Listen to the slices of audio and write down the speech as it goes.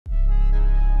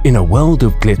In a world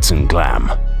of glitz and glam,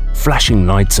 flashing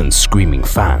lights and screaming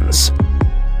fans,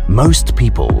 most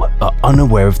people are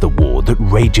unaware of the war that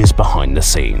rages behind the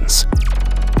scenes.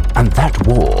 And that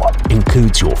war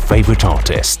includes your favorite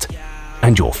artist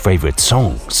and your favorite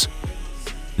songs.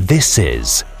 This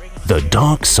is The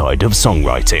Dark Side of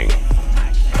Songwriting.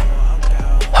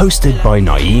 Hosted by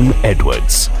Nayim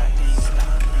Edwards.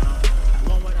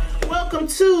 Welcome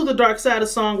to The Dark Side of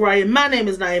Songwriting. My name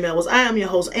is Nayim Edwards. I am your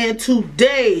host, and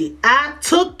today I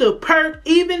took the perk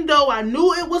even though I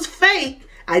knew it was fake.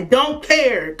 I don't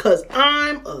care because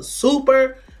I'm a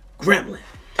super gremlin.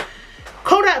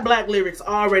 Kodak Black Lyrics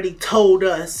already told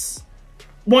us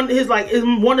one of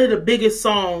the biggest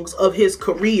songs of his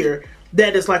career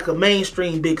that is like a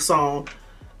mainstream big song.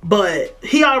 But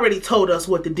he already told us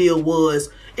what the deal was.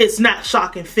 It's not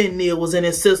shocking fentanyl was in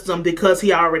his system because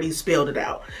he already spelled it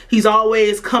out. He's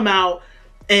always come out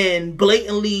and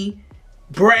blatantly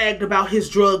bragged about his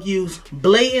drug use,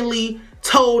 blatantly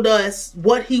told us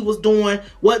what he was doing,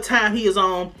 what time he is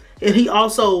on. And he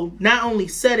also not only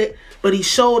said it, but he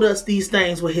showed us these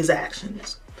things with his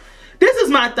actions. This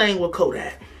is my thing with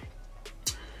Kodak.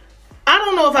 I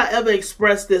don't know if I ever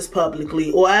expressed this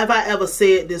publicly or have I ever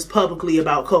said this publicly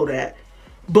about Kodak,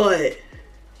 but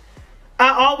I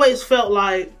always felt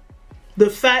like the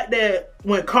fact that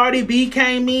when Cardi B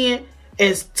came in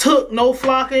and took No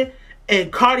Flocking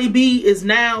and Cardi B is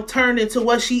now turned into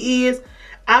what she is,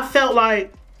 I felt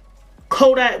like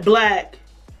Kodak Black,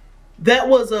 it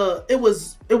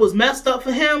was messed up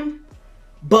for him,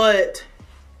 but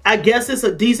I guess it's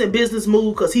a decent business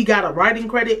move because he got a writing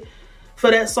credit for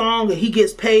that song and he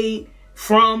gets paid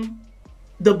from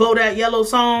the Bodak Yellow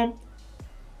song.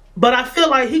 But I feel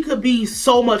like he could be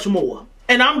so much more.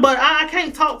 But I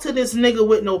can't talk to this nigga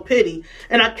with no pity.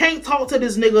 And I can't talk to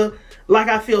this nigga like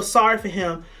I feel sorry for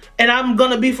him. And I'm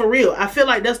gonna be for real. I feel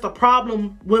like that's the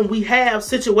problem when we have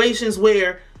situations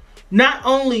where not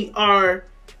only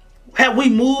have we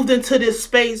moved into this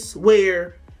space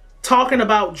where talking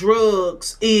about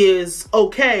drugs is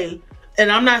okay,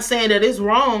 and I'm not saying that it's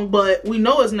wrong, but we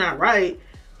know it's not right,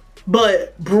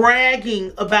 but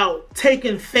bragging about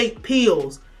taking fake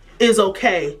pills is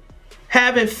okay.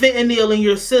 Having fentanyl in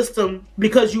your system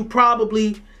because you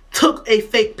probably took a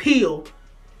fake pill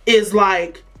is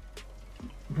like,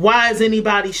 why is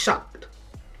anybody shocked?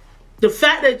 The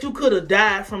fact that you could have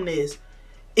died from this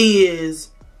is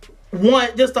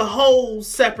just a whole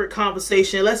separate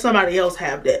conversation. Let somebody else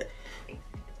have that.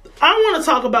 I want to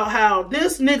talk about how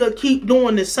this nigga keep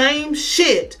doing the same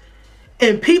shit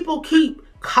and people keep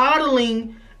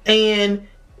coddling and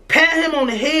pat him on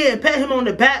the head and pat him on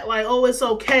the back like, oh, it's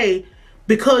okay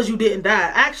because you didn't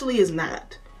die. Actually, it's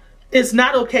not. It's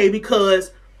not okay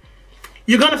because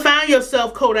you're going to find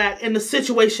yourself, Kodak, in a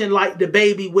situation like the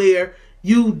baby where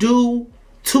you do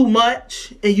too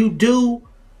much and you do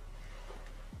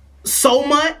so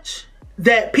much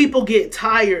that people get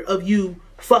tired of you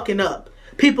fucking up.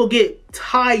 People get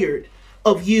tired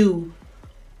of you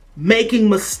making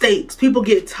mistakes. People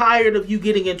get tired of you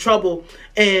getting in trouble,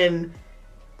 and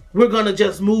we're gonna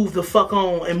just move the fuck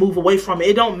on and move away from it.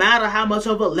 It don't matter how much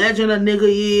of a legend a nigga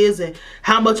is and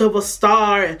how much of a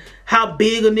star and how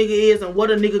big a nigga is and what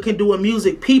a nigga can do in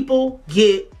music. People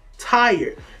get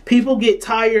tired. People get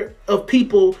tired of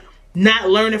people not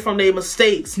learning from their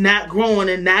mistakes, not growing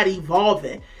and not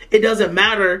evolving. It doesn't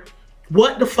matter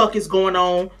what the fuck is going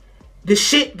on. The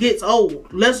shit gets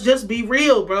old. Let's just be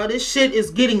real, bro. This shit is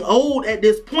getting old at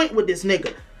this point with this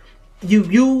nigga.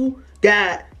 You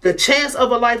got the chance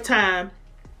of a lifetime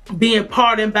being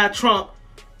pardoned by Trump.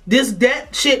 That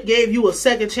shit gave you a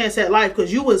second chance at life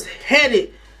because you was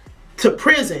headed to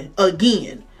prison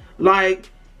again.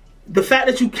 Like, the fact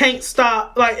that you can't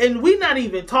stop, and we're not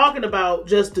even talking about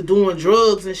just the doing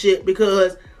drugs and shit,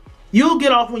 because you'll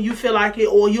get off when you feel like it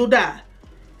or you'll die.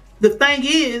 The thing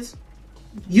is,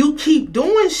 you keep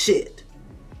doing shit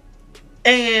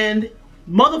and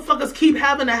motherfuckers keep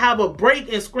having to have a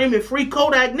break and screaming free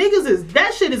Kodak.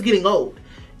 That shit is getting old.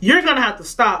 You're gonna have to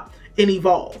stop and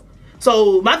evolve.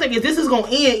 So my thing is, this is gonna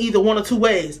end either one or two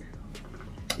ways.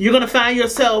 You're gonna find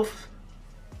yourself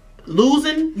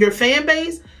losing your fan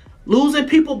base, losing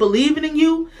people believing in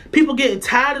you, people getting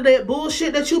tired of that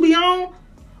bullshit that you be on,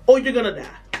 or you're gonna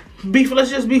die. Let's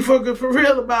just be for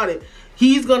real about it.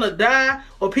 He's gonna die,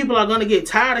 or people are gonna get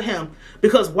tired of him.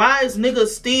 Because why is niggas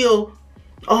still,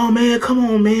 oh man, come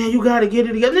on man, you gotta get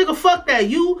it together. Nigga, fuck that.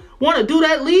 You wanna do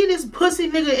that? Leave this pussy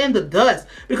nigga in the dust.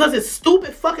 Because it's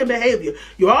stupid fucking behavior.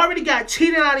 You already got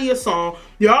cheated out of your song.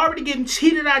 You're already getting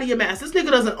cheated out of your master. This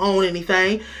nigga doesn't own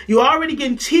anything. You're already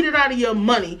getting cheated out of your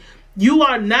money. You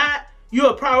are not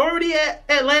you're a priority at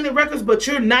Atlantic Records, but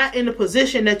you're not in the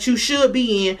position that you should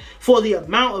be in for the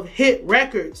amount of hit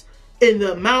records and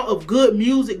the amount of good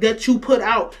music that you put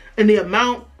out and the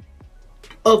amount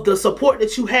of the support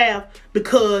that you have,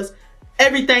 because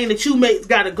everything that you make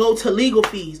got to go to legal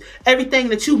fees. Everything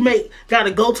that you make got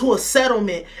to go to a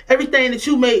settlement. Everything that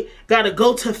you make got to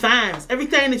go to fines.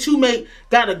 Everything that you make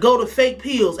got to go to fake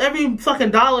pills. Every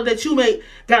fucking dollar that you make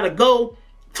got to go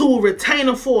to a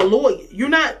retainer for a lawyer. You're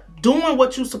not doing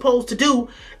what you're supposed to do,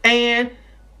 and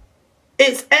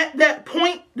it's at that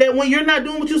point that when you're not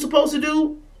doing what you're supposed to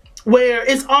do, where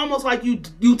it's almost like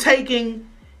you taking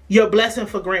your blessing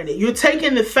for granted. You're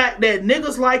taking the fact that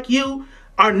niggas like you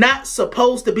are not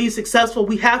supposed to be successful.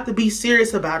 We have to be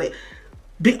serious about it.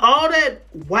 All that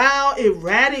wild,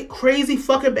 erratic, crazy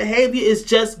fucking behavior is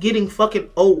just getting fucking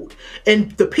old.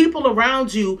 And the people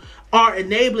around you are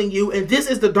enabling you. And this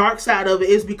is the dark side of it,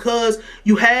 is because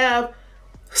you have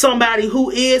somebody who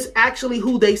is actually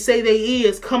who they say they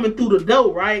is coming through the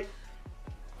door, right?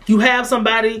 You have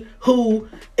somebody who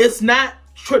is not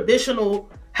traditional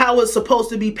how it's supposed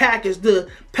to be packaged. The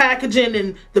packaging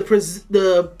and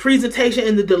the presentation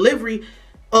and the delivery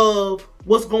of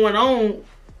what's going on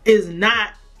is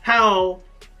not how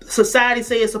society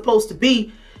say it's supposed to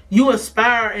be. You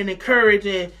inspire and encourage,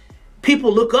 and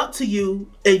people look up to you,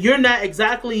 and you're not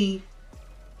exactly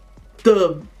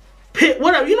the pit,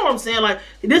 whatever, you know what I'm saying? Like,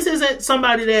 this isn't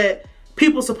somebody that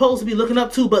people supposed to be looking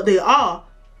up to, but they are.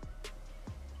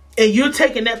 And you're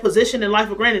taking that position in life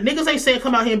for granted. Niggas ain't saying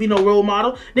come out here and be no role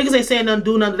model. Niggas ain't saying nothing,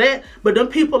 do none of that. But them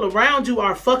people around you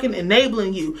are fucking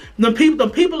enabling you. Them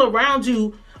people around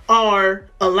you are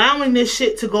allowing this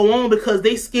shit to go on because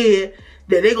they scared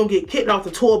that they gonna get kicked off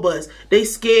the tour bus. They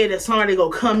scared that somebody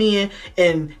gonna come in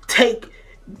and take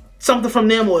something from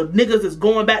them, or niggas is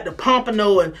going back to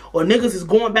Pompano, or niggas is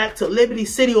going back to Liberty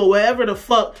City, or wherever the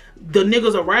fuck the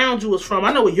niggas around you is from.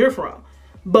 I know where you're from.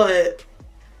 But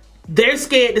they're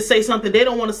scared to say something. They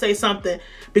don't want to say something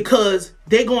because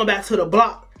they're going back to the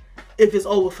block if it's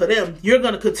over for them. You're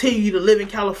going to continue to live in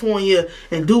California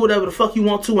and do whatever the fuck you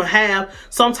want to and have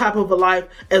some type of a life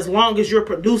as long as you're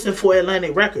producing for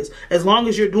Atlantic Records. As long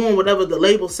as you're doing whatever the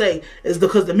labels say. Is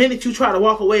because the minute you try to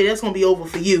walk away, that's going to be over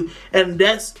for you. And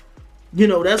that's, you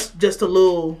know, that's just a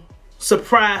little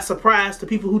surprise to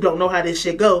people who don't know how this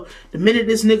shit go. The minute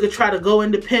this nigga try to go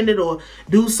independent or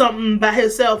do something by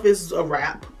himself, is a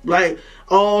wrap. Like,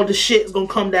 all the shit's gonna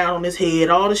come down on his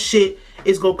head. All the shit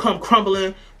is gonna come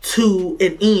crumbling to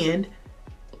an end.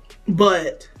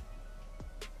 But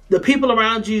the people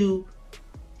around you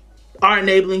are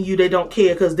enabling you. They don't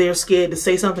care because they're scared to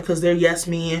say something because they're yes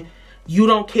men. You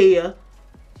don't care.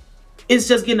 It's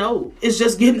just getting old. It's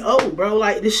just getting old, bro.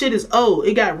 Like, this shit is old.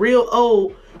 It got real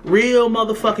old real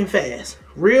motherfucking fast.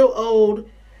 Real old,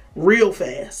 real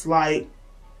fast. Like,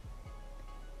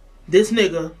 this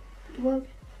nigga, what?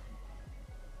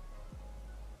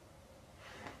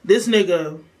 This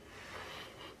nigga,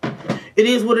 it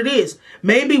is what it is.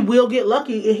 Maybe we'll get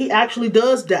lucky and he actually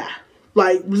does die.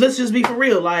 Like, let's just be for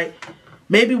real. Like,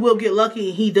 maybe we'll get lucky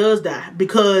and he does die,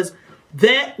 because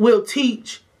that will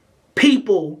teach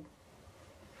people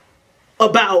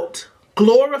about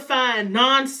glorifying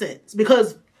nonsense.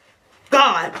 Because,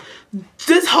 God,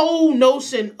 this whole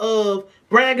notion of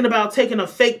bragging about taking a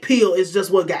fake pill is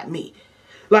just what got me.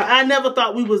 Like, I never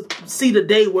thought we would see the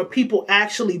day where people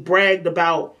actually bragged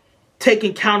about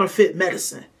taking counterfeit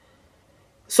medicine.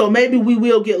 So maybe we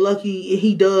will get lucky and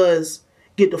he does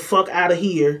get the fuck out of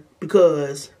here,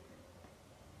 because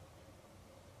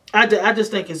I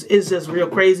just think it's just real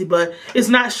crazy. But it's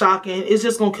not shocking. It's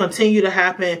just going to continue to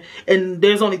happen. And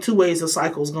there's only two ways the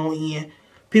cycle's going to end.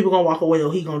 People going to walk away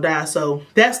or he going to die. So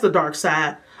that's the dark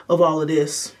side of all of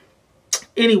this.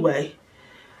 Anyway,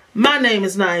 my name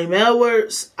is Nayim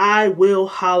Edwards. I will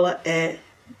holla at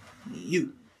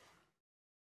you.